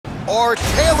our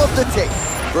tale of the tape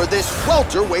for this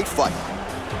welterweight fight.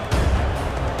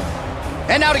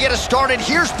 And now to get us started,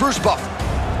 here's Bruce Buffer.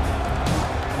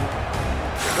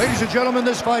 Ladies and gentlemen,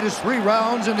 this fight is 3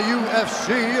 rounds in the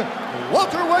UFC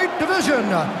welterweight division.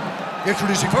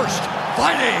 Introducing first,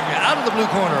 fighting out of the blue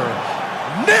corner,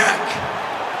 Nick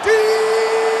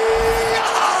Diaz!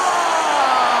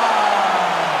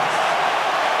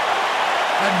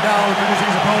 And now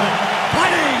introducing his opponent,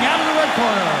 fighting out of the red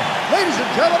corner. Ladies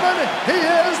and gentlemen, he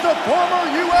is the former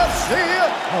UFC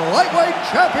lightweight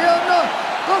champion,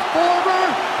 the former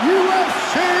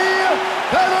UFC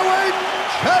featherweight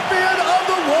champion of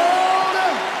the world,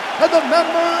 and the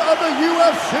member of the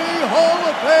UFC Hall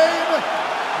of Fame,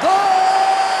 the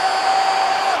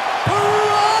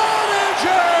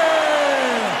Prodigy,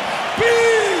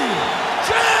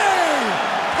 BJ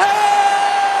Penn!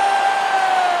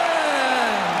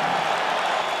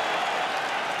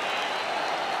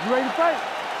 You ready to fight?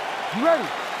 You ready?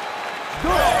 All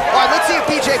right, let's see if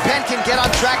BJ Penn can get on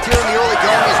track here in the early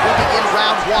going as we begin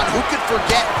round 1. Who could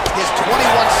forget his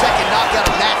 21-second knockout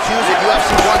of Matt Hughes at UFC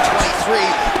 123?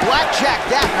 Blackjack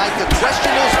that night. The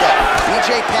question is, though,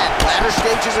 BJ Penn, latter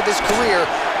stages of his career,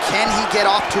 can he get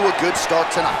off to a good start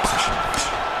tonight?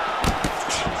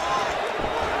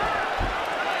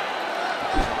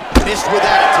 Missed with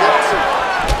that attempt.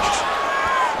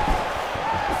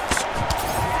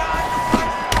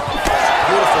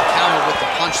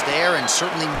 There and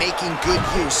certainly making good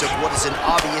use of what is an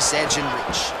obvious edge and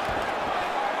reach.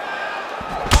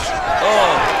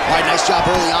 All right, nice job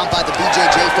early on by the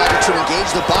BJJ fighter to engage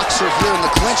the boxer here in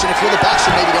the clinch. And if you're the boxer,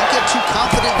 maybe don't get too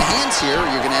confident in the hands here, or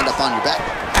you're going to end up on your back.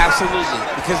 Absolutely,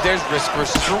 because there's risk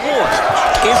versus reward.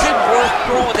 Is it worth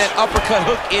throwing that uppercut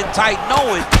hook in tight,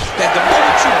 knowing that the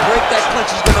moment you break that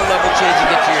clinch is going to level change and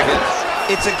get to your hips?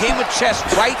 It's a game of chess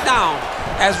right now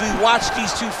as we watch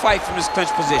these two fight from this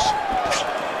clinch position.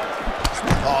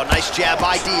 Oh, nice jab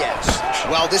by Diaz.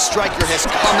 Well, this striker has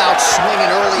come out swinging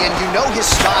early, and you know his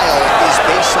style is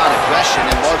based on aggression,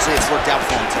 and largely it's worked out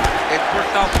for him tonight. It's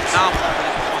worked out phenomenal for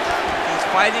this point. He's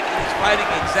fighting, and he's fighting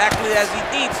exactly as he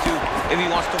needs to if he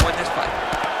wants to win this fight.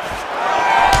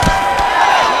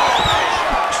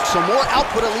 So more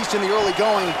output, at least in the early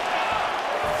going.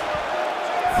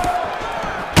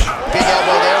 Big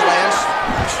elbow there, lands.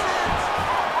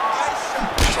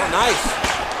 Oh, nice.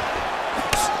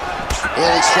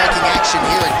 Early striking action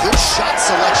here, and good shot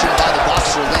selection by the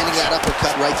boxer, landing that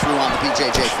uppercut right through on the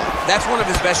BJJ fight. That's one of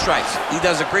his best strikes. He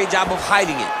does a great job of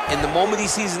hiding it. And the moment he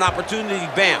sees an opportunity,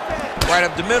 bam, right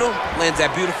up the middle, lands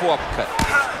that beautiful uppercut.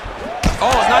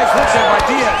 Oh, nice hook there by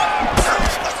Diaz.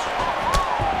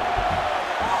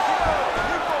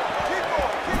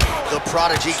 The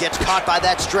Prodigy gets caught by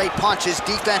that straight punch. His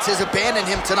defense has abandoned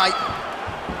him tonight.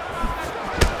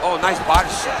 Oh, nice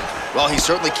body shot. Well, he's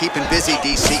certainly keeping busy,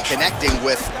 DC, connecting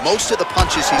with most of the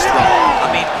punches he's thrown.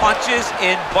 I mean, punches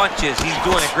in bunches. He's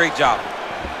doing a great job.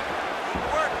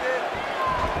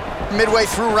 Midway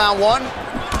through round 1.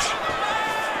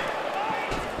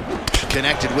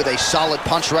 Connected with a solid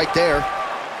punch right there.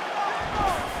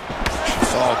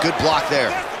 Oh, good block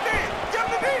there.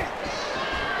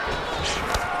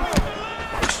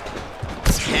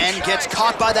 Penn gets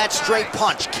caught by that straight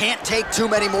punch. Can't take too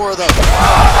many more of those.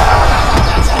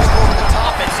 That's just over the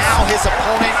top, and now his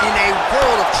opponent in a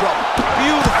world of trouble.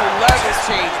 Beautiful level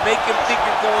change. Make him think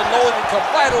you're going low and then come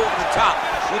right over the top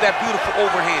with that beautiful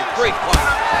overhand. Great punch.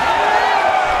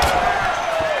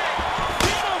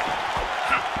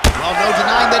 Well, no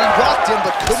denying that he rocked him,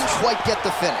 but couldn't quite get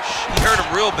the finish. He hurt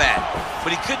him real bad,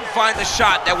 but he couldn't find the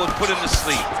shot that would put him to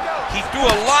sleep. He threw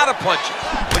a lot of punches,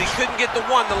 but he couldn't get the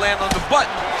one to land on the button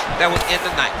that would end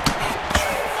the night.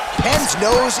 Penn's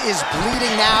nose is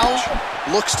bleeding now.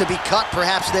 Looks to be cut,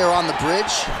 perhaps there on the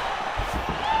bridge.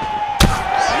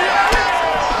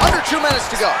 Under 2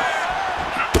 minutes to go.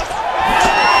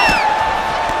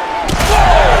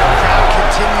 Crowd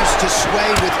continues to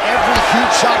sway with every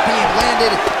huge shot being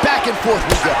landed. Back and forth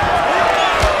we go.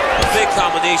 Big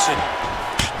combination.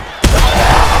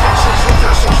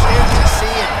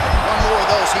 One more of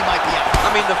those, he might be out.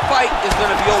 I mean, the fight is going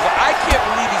to be over. I can't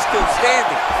believe he's still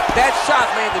standing. That shot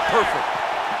landed perfect.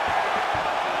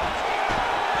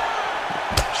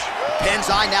 Penn's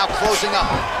eye now closing up.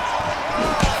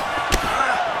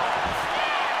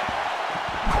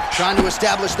 Trying to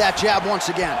establish that jab once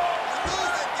again.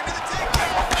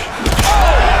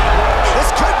 This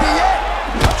could be it.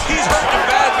 He's hurting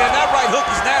bad, man. That right hook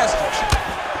is nasty.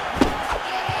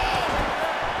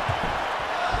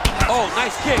 Oh,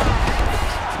 nice kick.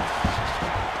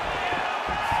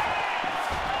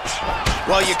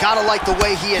 Well, you gotta like the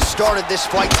way he has started this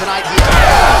fight tonight.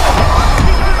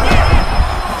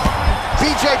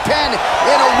 BJ Penn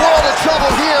in a world of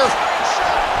trouble here.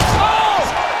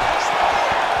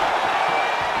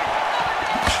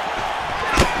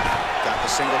 Got the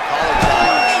single collar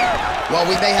tie. Well,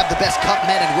 we may have the best cut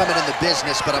men and women in the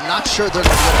business, but I'm not sure they're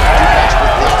going to be able to do much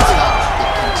with this cut.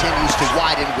 It continues to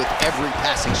widen with every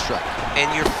passing strike. And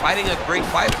you're fighting a great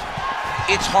fighter.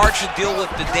 It's hard to deal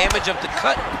with the damage of the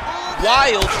cut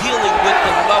while dealing with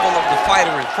the level of the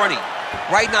fighter in front of you.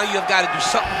 Right now, you've got to do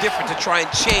something different to try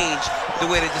and change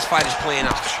the way that this fight is playing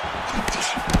out.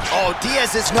 Oh,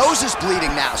 Diaz's nose is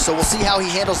bleeding now, so we'll see how he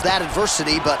handles that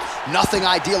adversity, but nothing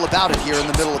ideal about it here in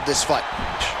the middle of this fight.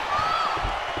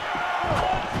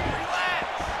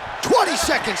 20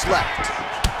 seconds left.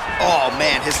 Oh,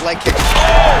 man, his leg kick.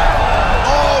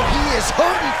 Oh, he is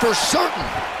hurting for certain.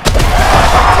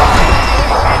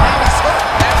 And now he's hurt.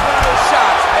 That's one of those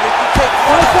shots that if you take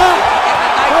one of them, you get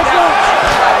the knife down, you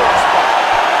try to spot.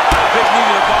 Big knee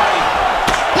to the body.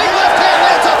 Big left hand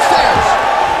lands upstairs.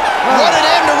 What an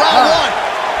end to round one.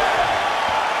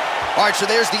 All right, so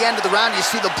there's the end of the round. You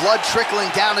see the blood trickling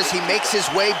down as he makes his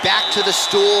way back to the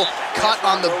stool. Cut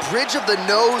on the bridge of the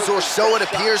nose, or so it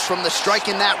appears from the strike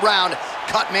in that round.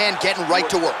 Cut man getting right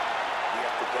to work.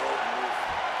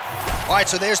 All right,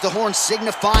 so there's the horn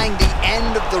signifying the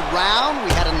end of the round.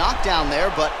 We had a knockdown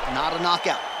there, but not a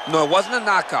knockout. No, it wasn't a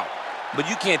knockout, but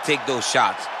you can't take those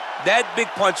shots. That big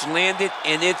punch landed,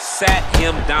 and it sat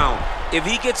him down. If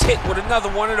he gets hit with another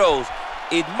one of those,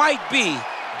 it might be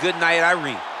good night,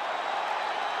 Irene.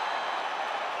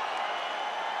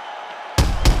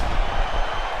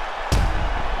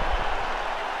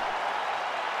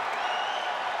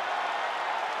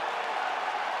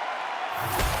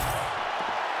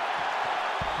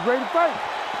 Ready to fight?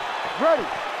 Ready.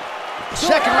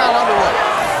 Second round underway.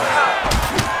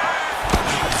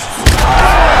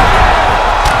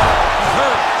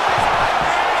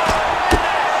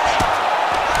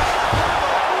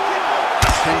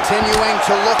 Continuing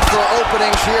to look for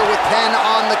openings here with Penn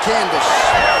on the canvas.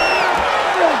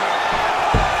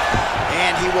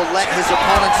 And he will let his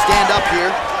opponent stand up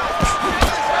here.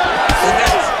 And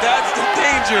that's the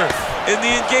danger in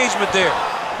the engagement there.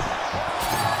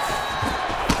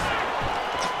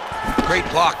 Great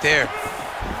block there.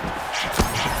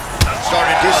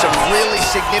 Starting to do some really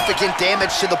significant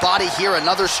damage to the body here.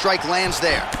 Another strike lands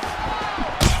there.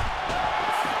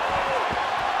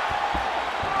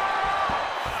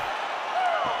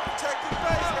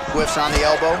 Whiffs on the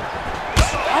elbow.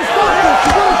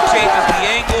 Changes the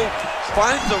angle,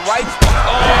 finds the right spot.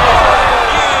 Oh,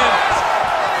 again.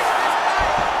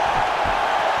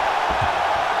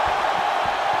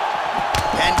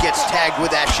 Penn gets tagged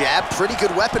with that jab. Pretty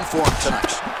good weapon for him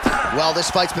tonight. Well, this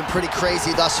fight's been pretty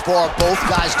crazy thus far. Both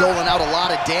guys doling out a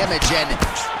lot of damage, and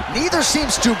neither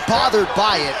seems too bothered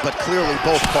by it, but clearly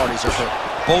both parties are hurt.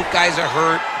 Both guys are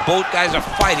hurt. Both guys are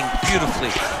fighting beautifully.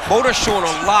 Both are showing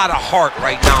a lot of heart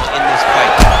right now in this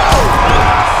fight.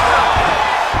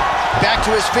 Back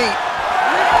to his feet.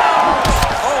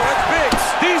 Oh, that's big.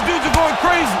 These dudes are going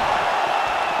crazy.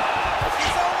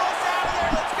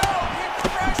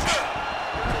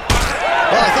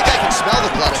 Well, I think I can smell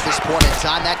the blood at this point in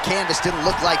time. That canvas didn't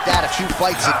look like that a few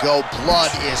fights ago.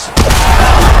 Blood is...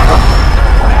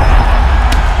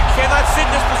 You cannot sit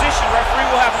in this position. Referee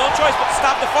will have no choice but to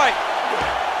stop the fight.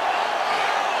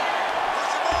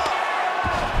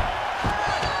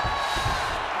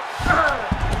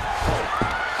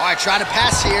 All right, trying to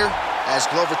pass here. As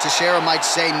Glover Teixeira might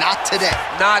say, not today.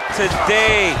 Not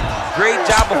today. Great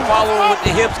job of following with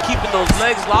the hips, keeping those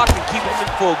legs locked and keeping them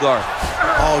in full guard.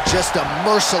 Oh, just a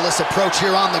merciless approach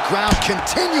here on the ground,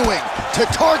 continuing to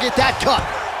target that cut.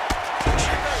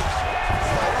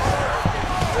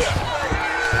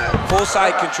 Full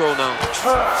side control now.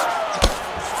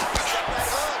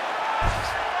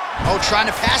 Oh, trying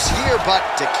to pass here, but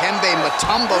Dikembe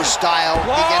Mutombo style,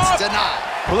 he gets denied.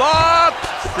 Block!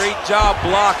 Great job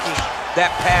blocking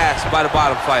that pass by the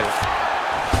bottom fighter.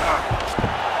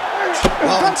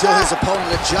 Well, until his opponent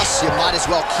adjusts, you might as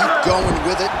well keep going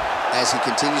with it as he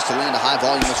continues to land a high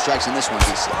volume of strikes in this one,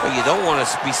 DC. Well, you don't want to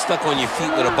be stuck on your feet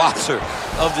with a boxer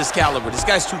of this caliber. This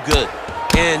guy's too good.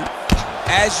 And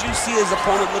as you see his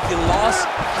opponent looking lost,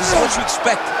 this is what you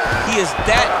expect. He is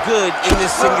that good in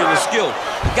this singular skill.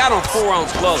 He got on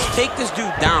 4-ounce gloves. Take this dude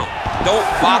down. Don't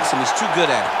box him. He's too good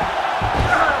at it.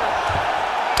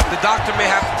 The doctor may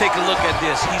have to take a look at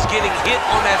this. He's getting hit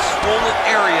on that swollen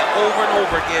area over and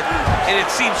over again, and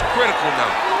it seems critical now.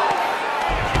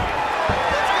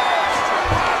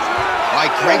 All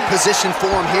right, great position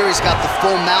for him here. He's got the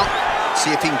full mount.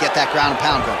 See if he can get that ground and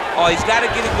pound going. Oh, he's got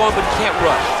to get it going, but he can't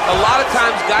rush. A lot of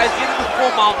times, guys get in the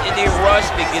full mount and they rush,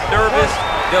 they get nervous,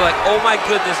 they're like, oh my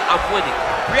goodness, I'm winning.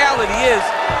 Reality is,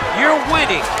 you're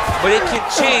winning, but it can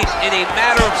change in a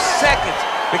matter of seconds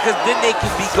because then they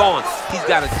can be gone. He's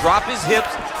got to drop his hips,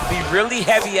 be really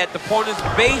heavy at the opponent's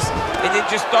base, and then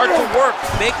just start to work.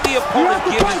 Make the opponent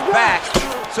give his back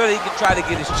so that he can try to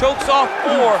get his chokes off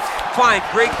or find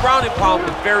great ground and pound,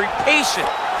 but very patient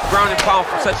ground and pound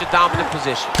from such a dominant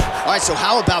position. All right, so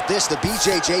how about this? The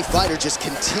BJJ fighter just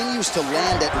continues to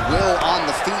land at will on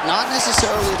the feet, not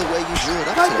necessarily the way you drew it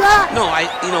up today. No,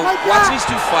 watch these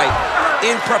two fight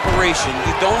in preparation.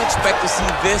 You don't expect to see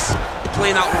this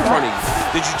playing out in front of you.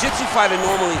 The jiu-jitsu fighter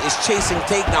normally is chasing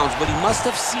takedowns, but he must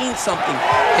have seen something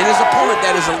in his opponent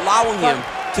that is allowing him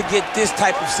to get this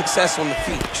type of success on the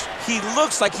feet. He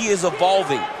looks like he is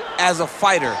evolving as a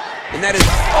fighter, and that is,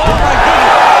 oh my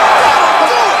goodness.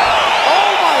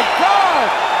 Oh my God!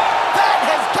 That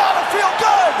has got to feel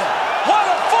good! What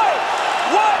a fight!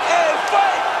 What a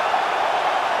fight!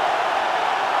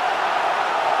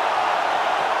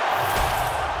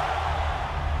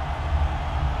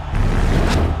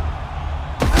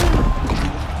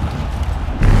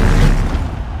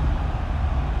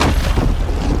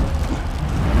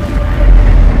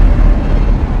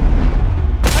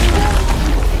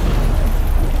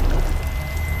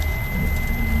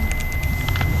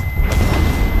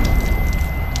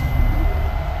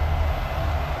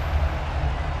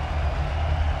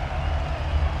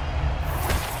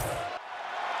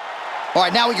 All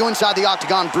right, now we go inside the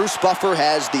Octagon. Bruce Buffer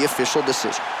has the official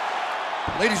decision.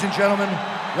 Ladies and gentlemen,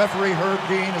 referee Herb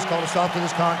Dean has called a stop to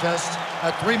this contest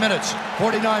at 3 minutes,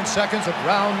 49 seconds of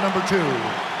round number 2.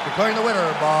 Declaring the winner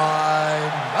by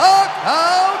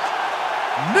knockout,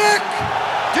 Nick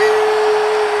Diaz!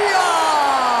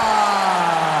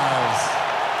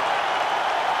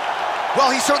 Well,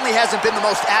 he certainly hasn't been the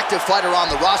most active fighter on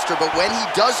the roster, but when he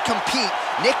does compete,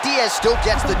 Nick Diaz still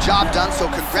gets the job done, so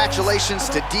congratulations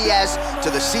to Diaz, to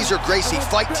the Cesar Gracie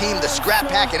fight team, the Scrap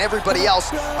Pack, and everybody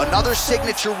else. Another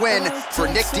signature win for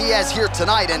Nick Diaz here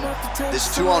tonight, and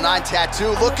this 209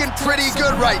 tattoo looking pretty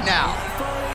good right now.